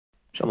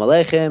Shalom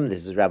Aleichem,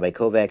 this is Rabbi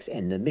Kovacs,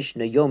 and the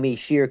Mishnah Yomi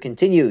Shir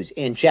continues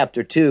in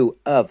chapter 2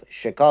 of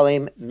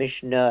Shekalim,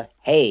 Mishnah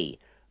Hey.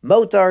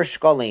 Motar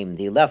Shekalim,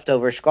 the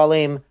leftover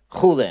Shekalim,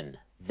 Chulin.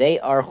 They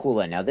are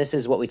Chulin. Now this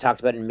is what we talked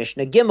about in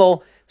Mishnah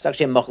Gimel. It's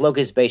actually a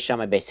Machlokes Beis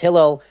Shammai Beis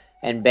Hillel,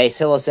 and Beis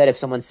Hillel said if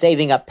someone's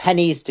saving up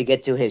pennies to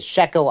get to his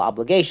shekel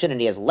obligation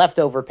and he has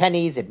leftover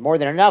pennies and more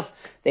than enough,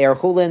 they are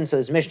Chulin, so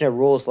this Mishnah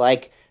rules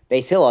like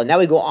Beis Hillel. Now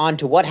we go on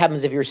to what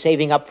happens if you're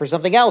saving up for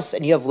something else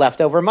and you have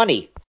leftover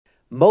money.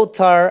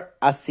 Motar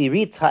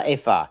asirit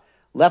ha'efa,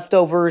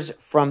 leftovers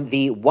from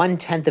the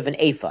 1/10 of an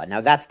ephah.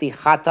 Now that's the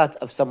chatat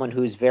of someone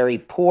who's very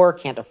poor,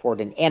 can't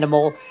afford an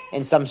animal.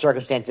 In some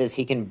circumstances,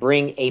 he can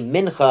bring a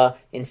mincha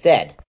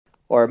instead.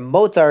 Or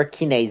motar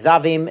kinei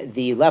zavim,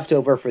 the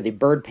leftover for the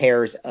bird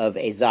pairs of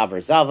a zav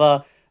or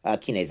zava,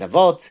 kinei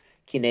zavot,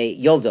 kinei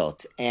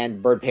yoldot,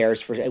 and bird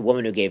pairs for a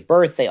woman who gave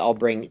birth. They all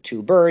bring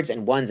two birds,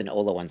 and one's an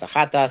ola, one's a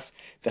chatas,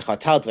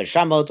 v'chatat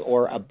v'shamot,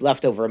 or a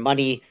leftover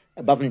money,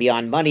 above and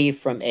beyond money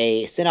from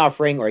a sin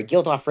offering or a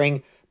guilt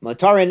offering,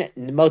 motarehen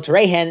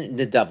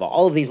nedava.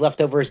 All of these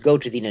leftovers go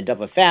to the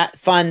nedava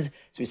fund.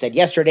 So we said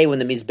yesterday when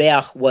the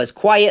mizbeach was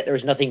quiet, there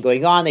was nothing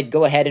going on, they'd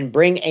go ahead and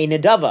bring a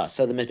nedava,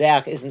 so the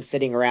mizbeach isn't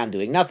sitting around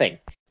doing nothing.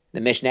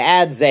 The Mishnah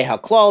adds, Zeh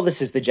haklal,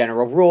 this is the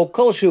general rule,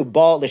 kol shu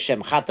ba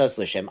l'shem chatas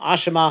l'shem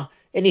ashama,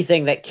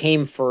 anything that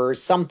came for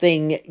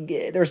something,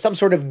 there's some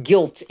sort of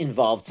guilt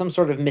involved, some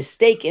sort of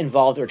mistake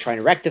involved or trying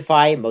to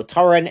rectify,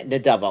 motaran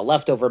nedava.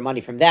 Leftover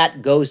money from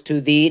that goes to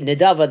the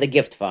nedava, the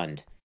gift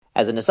fund.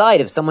 As an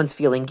aside, if someone's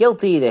feeling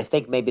guilty, they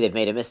think maybe they've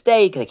made a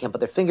mistake, they can't put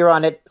their finger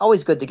on it,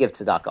 always good to give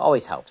tzedakah,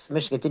 always helps. The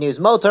Mishnah continues,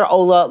 motar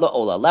ola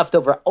la'ola.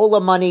 Leftover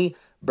ola money,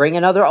 bring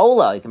another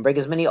ola. You can bring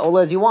as many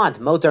ola as you want.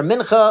 Motar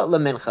mincha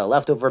lamincha.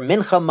 Leftover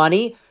mincha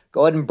money,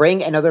 go ahead and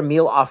bring another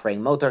meal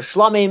offering. Motar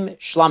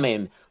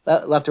shlamim.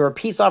 Leftover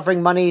peace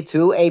offering money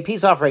to a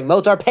peace offering.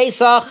 Motar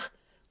Pesach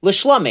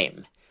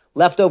l'shlamim.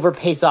 Leftover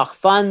Pesach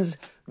funds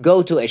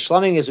go to a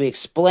shlamim, as we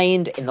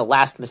explained in the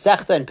last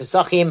Masechta in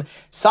Pesachim.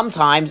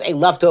 Sometimes a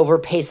leftover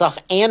Pesach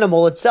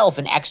animal itself,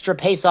 an extra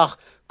Pesach,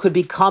 could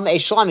become a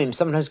shlamim.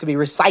 Sometimes could be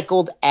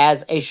recycled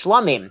as a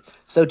shlamim.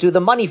 So to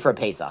the money for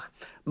Pesach.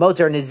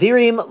 Motar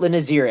Nazirim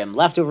l'Nazirim.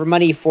 Leftover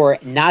money for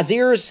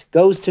Nazirs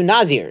goes to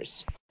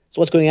Nazirs. So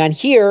what's going on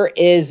here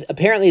is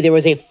apparently there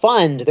was a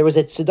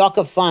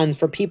tzedakah fund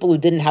for people who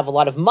didn't have a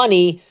lot of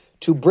money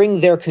to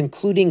bring their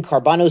concluding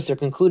karbanos, their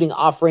concluding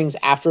offerings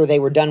after they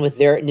were done with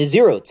their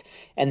nazirut.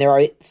 And there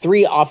are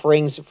 3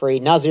 offerings for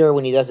a nazir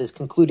when he does his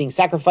concluding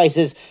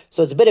sacrifices.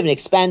 So it's a bit of an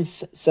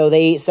expense. So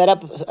they set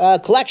up a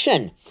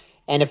collection.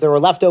 And if there were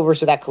leftovers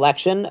for that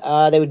collection,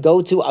 they would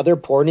go to other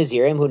poor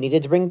nazirim who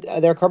needed to bring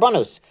their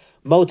karbanos.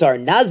 Motar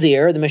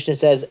nazir, the Mishnah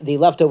says, the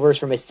leftovers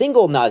from a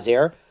single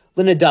nazir,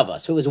 l'nedava.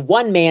 So it was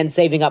one man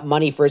saving up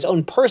money for his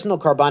own personal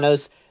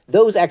karbanos.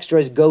 Those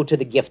extras go to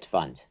the gift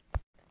fund.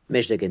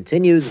 Mishnah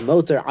continues,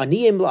 motar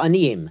aniyim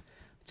la'aniyim.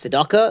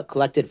 Tzedakah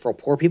collected for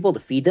poor people to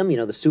feed them,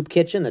 the soup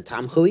kitchen, the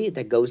tamchui,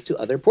 that goes to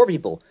other poor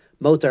people.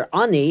 Motar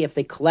ani, if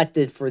they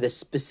collected for the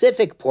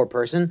specific poor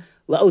person,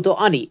 la'oto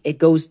ani, it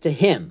goes to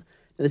him.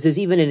 Now, this is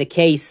even in a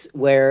case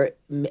where,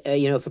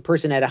 if a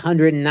person had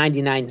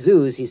 199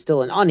 zuz, he's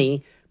still an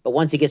ani, but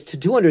once he gets to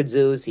 200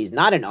 zuz, he's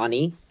not an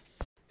ani.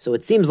 So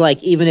it seems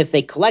like even if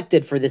they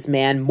collected for this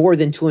man more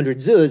than 200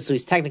 zuz, so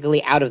he's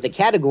technically out of the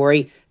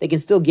category, they can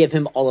still give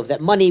him all of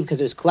that money because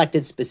it was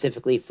collected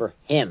specifically for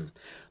him.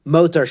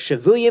 Motar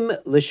shavuyim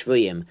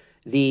l'shvuyim.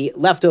 The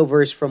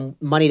leftovers from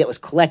money that was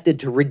collected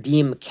to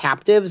redeem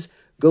captives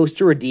goes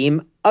to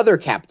redeem other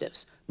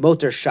captives.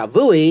 Motar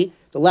shavui,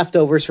 the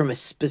leftovers from a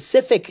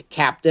specific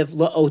captive,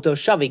 la'oto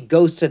shavi,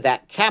 goes to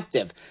that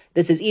captive.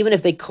 This is even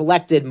if they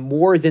collected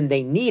more than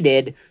they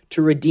needed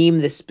to redeem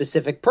this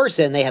specific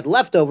person, they had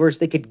leftovers,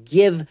 they could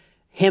give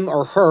him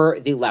or her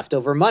the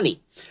leftover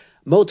money.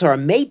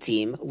 Motar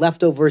meitim,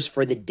 leftovers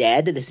for the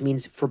dead, this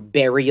means for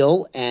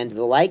burial and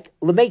the like.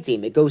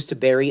 Lemeitim, it goes to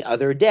bury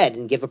other dead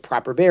and give a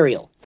proper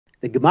burial.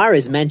 The Gemara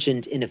is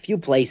mentioned in a few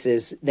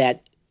places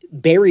that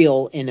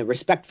burial in a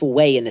respectful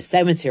way in the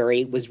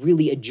cemetery was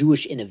really a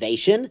Jewish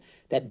innovation,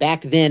 that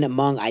back then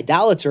among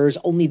idolaters,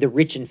 only the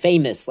rich and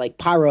famous, like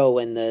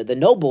Paro and the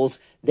nobles,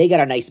 they got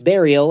a nice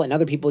burial, and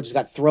other people just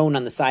got thrown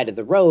on the side of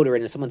the road or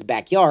in someone's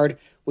backyard,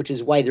 which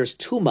is why there's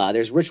tuma,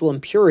 there's ritual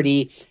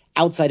impurity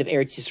outside of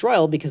Eretz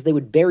Yisrael, because they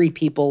would bury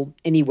people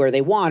anywhere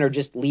they want or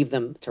just leave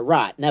them to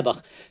rot,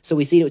 nebuch. So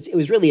we see it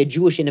was really a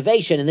Jewish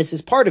innovation, and this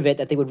is part of it,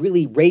 that they would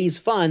really raise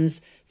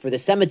funds for the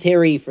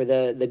cemetery, for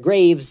the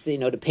graves,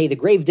 to pay the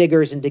grave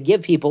diggers and to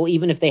give people,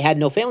 even if they had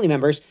no family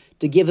members,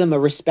 to give them a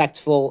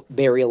respectful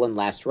burial and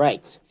last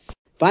rites.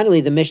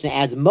 Finally, the Mishnah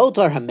adds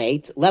motar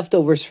hamet,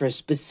 leftovers for a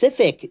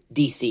specific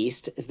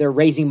deceased. If they're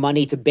raising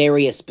money to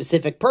bury a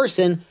specific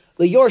person,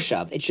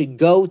 leyorshav, it should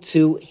go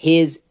to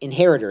his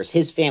inheritors,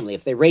 his family.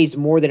 If they raised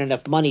more than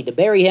enough money to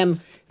bury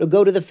him, it'll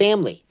go to the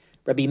family.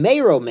 Rabbi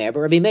Meir Omer, but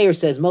Rabbi Meir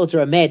says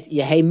motar hamet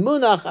yehei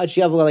munach ad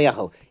sheyavu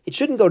Eliyahu. It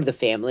shouldn't go to the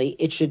family.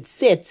 It should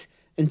sit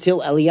until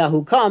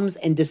Eliyahu comes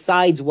and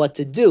decides what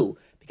to do,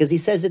 because he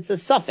says it's a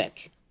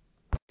suffix.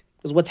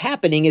 Because what's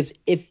happening is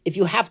if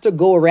you have to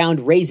go around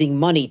raising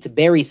money to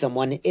bury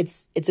someone,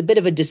 it's a bit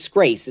of a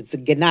disgrace. It's a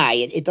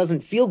genai. It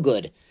doesn't feel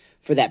good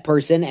for that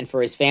person and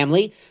for his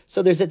family.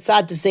 So there's a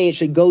tzad to say it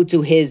should go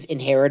to his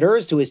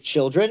inheritors, to his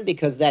children,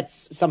 because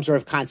that's some sort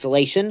of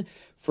consolation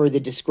for the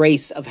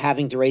disgrace of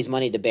having to raise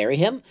money to bury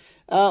him.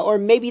 Or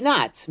maybe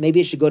not.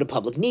 Maybe it should go to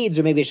public needs,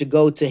 or maybe it should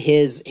go to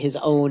his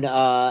own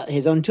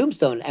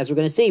tombstone, as we're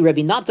going to see.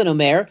 Rabbi Natan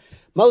Omer,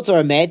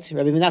 Motor Met,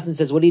 Rabbi Natan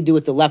says, what do you do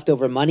with the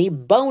leftover money?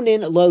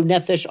 Bonin lo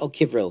nefesh al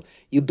kivro.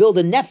 You build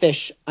a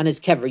nefesh on his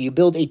kever. You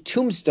build a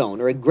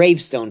tombstone or a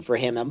gravestone for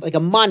him, like a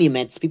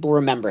monument so people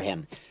remember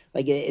him.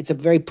 Like, it's a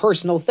very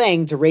personal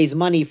thing to raise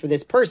money for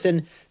this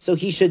person, so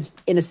he should,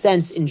 in a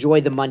sense,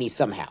 enjoy the money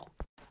somehow.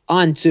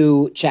 On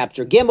to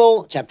chapter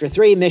Gimel, chapter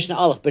 3, Mishnah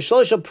Aleph.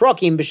 B'shlosha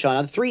prokim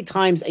b'shana, 3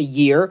 times a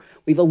year.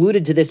 We've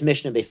alluded to this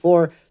Mishnah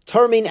before.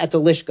 Termin et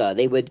olishka.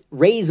 They would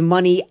raise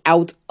money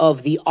out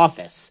of the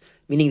office,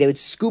 meaning they would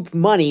scoop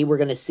money, we're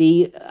going to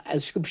see,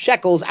 scoop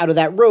shekels out of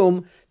that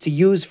room to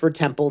use for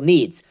temple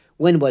needs.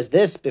 When was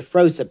this?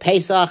 Befrosa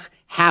Pesach,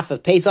 half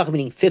of Pesach,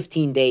 meaning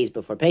 15 days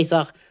before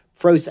Pesach.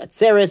 Fros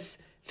Atzeres,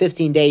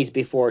 15 days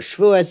before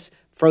Shavuos.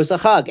 Fros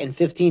Chag, and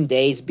 15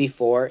 days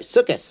before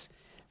Sukkot.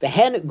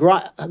 Behen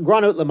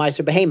granot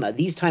lemaiser behema.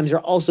 These times are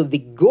also the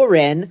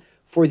goren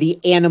for the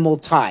animal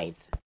tithe.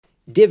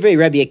 Divrei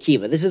Rabbi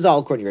Akiva. This is all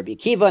according to Rabbi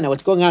Akiva. Now,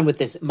 what's going on with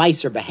this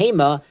maiser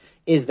behema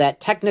is that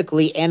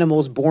technically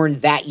animals born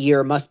that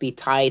year must be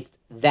tithed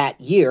that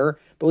year,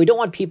 but we don't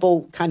want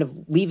people kind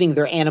of leaving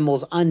their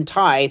animals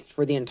untithed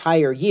for the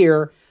entire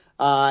year.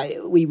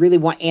 We really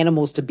want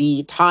animals to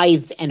be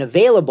tithed and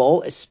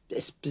available,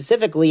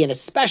 specifically and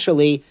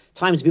especially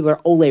times people are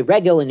ole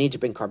regel and need to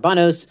bring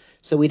karbanos.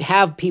 So we'd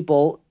have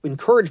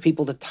encourage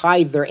people to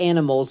tithe their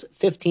animals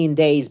 15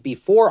 days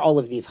before all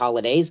of these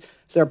holidays.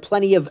 So there are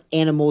plenty of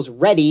animals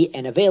ready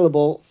and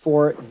available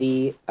for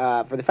the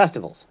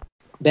festivals.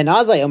 Ben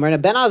Azai Omer. Now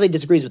Ben Azai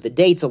disagrees with the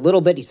dates a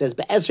little bit. He says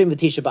Be'ezrim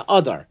v'tisha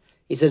ba'adar.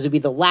 He says it would be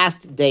the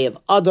last day of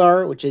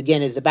Adar, which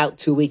again is about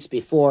 2 weeks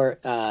before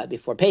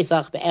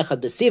Pesach. Be'echad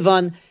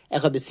b'sivan.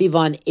 Echad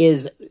b'sivan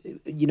is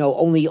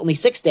only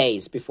 6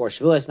 days before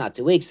Shavuos, not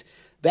 2 weeks.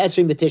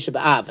 Be'esrim b'tisha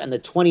b'av, and the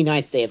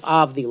 29th day of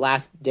Av, the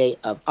last day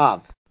of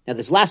Av. Now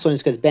this last one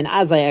is because Ben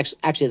Azai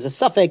actually has a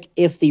suffix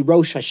if the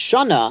Rosh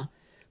Hashanah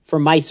for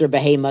Meiser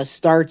Behema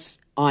starts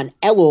on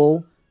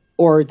Elul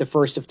or the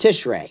 1st of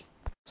Tishrei.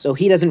 So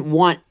he doesn't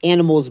want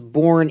animals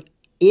born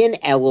in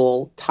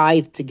Elul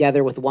tithed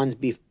together with ones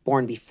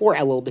born before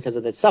Elul because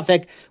of the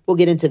suffix. We'll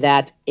get into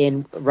that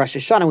in Rosh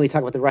Hashanah when we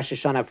talk about the Rosh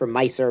Hashanah for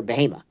Meiser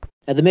Behema.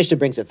 Now the Mishnah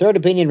brings a third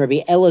opinion.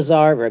 Rabbi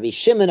Elazar, Rabbi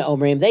Shimon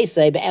Omrim, they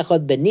say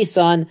Be'echad ben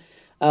Nisan.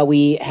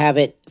 We have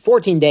it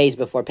 14 days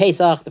before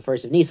Pesach, the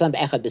 1st of Nisan,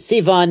 Be'echad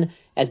b'Sivan,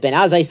 as Ben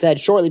Azai said,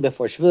 shortly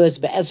before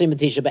Shavuos, Be'esrim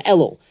b'Tisha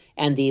be'Elul,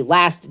 and the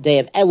last day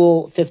of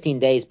Elul, 15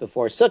 days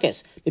before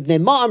Sukkot.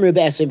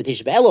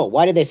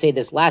 Why did they say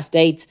this last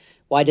date?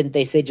 Why didn't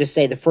they just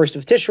say the 1st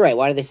of Tishrei?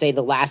 Why did they say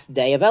the last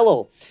day of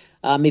Elul?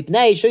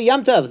 Mipnei shu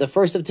Yom Tov, the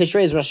 1st of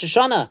Tishrei is Rosh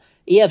Hashanah.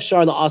 Ef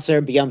shar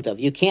la'aser b'Yom Tov.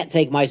 You can't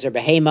take Meiser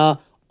Behema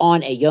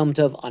on a Yom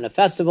Tov, on a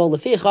festival.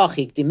 Lefichach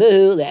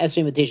hikdimuhu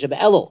le'esrim b'Tisha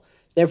be'Elul.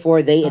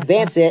 Therefore, they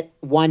advance it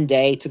 1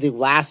 day to the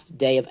last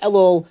day of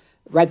Elul,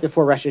 right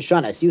before Rosh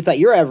Hashanah. So you thought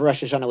your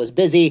Rosh Hashanah was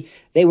busy.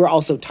 They were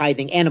also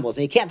tithing animals.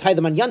 And you can't tithe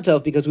them on Yom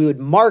Tov because we would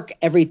mark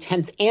every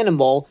 10th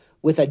animal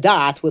with a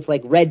dot, with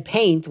like red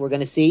paint, we're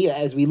going to see,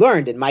 as we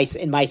learned in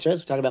Meisers. We're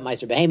talking about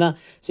Meiser Behema.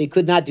 So you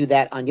could not do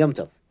that on Yom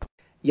Tov.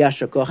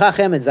 Yasher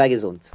kochachem and zay gesund.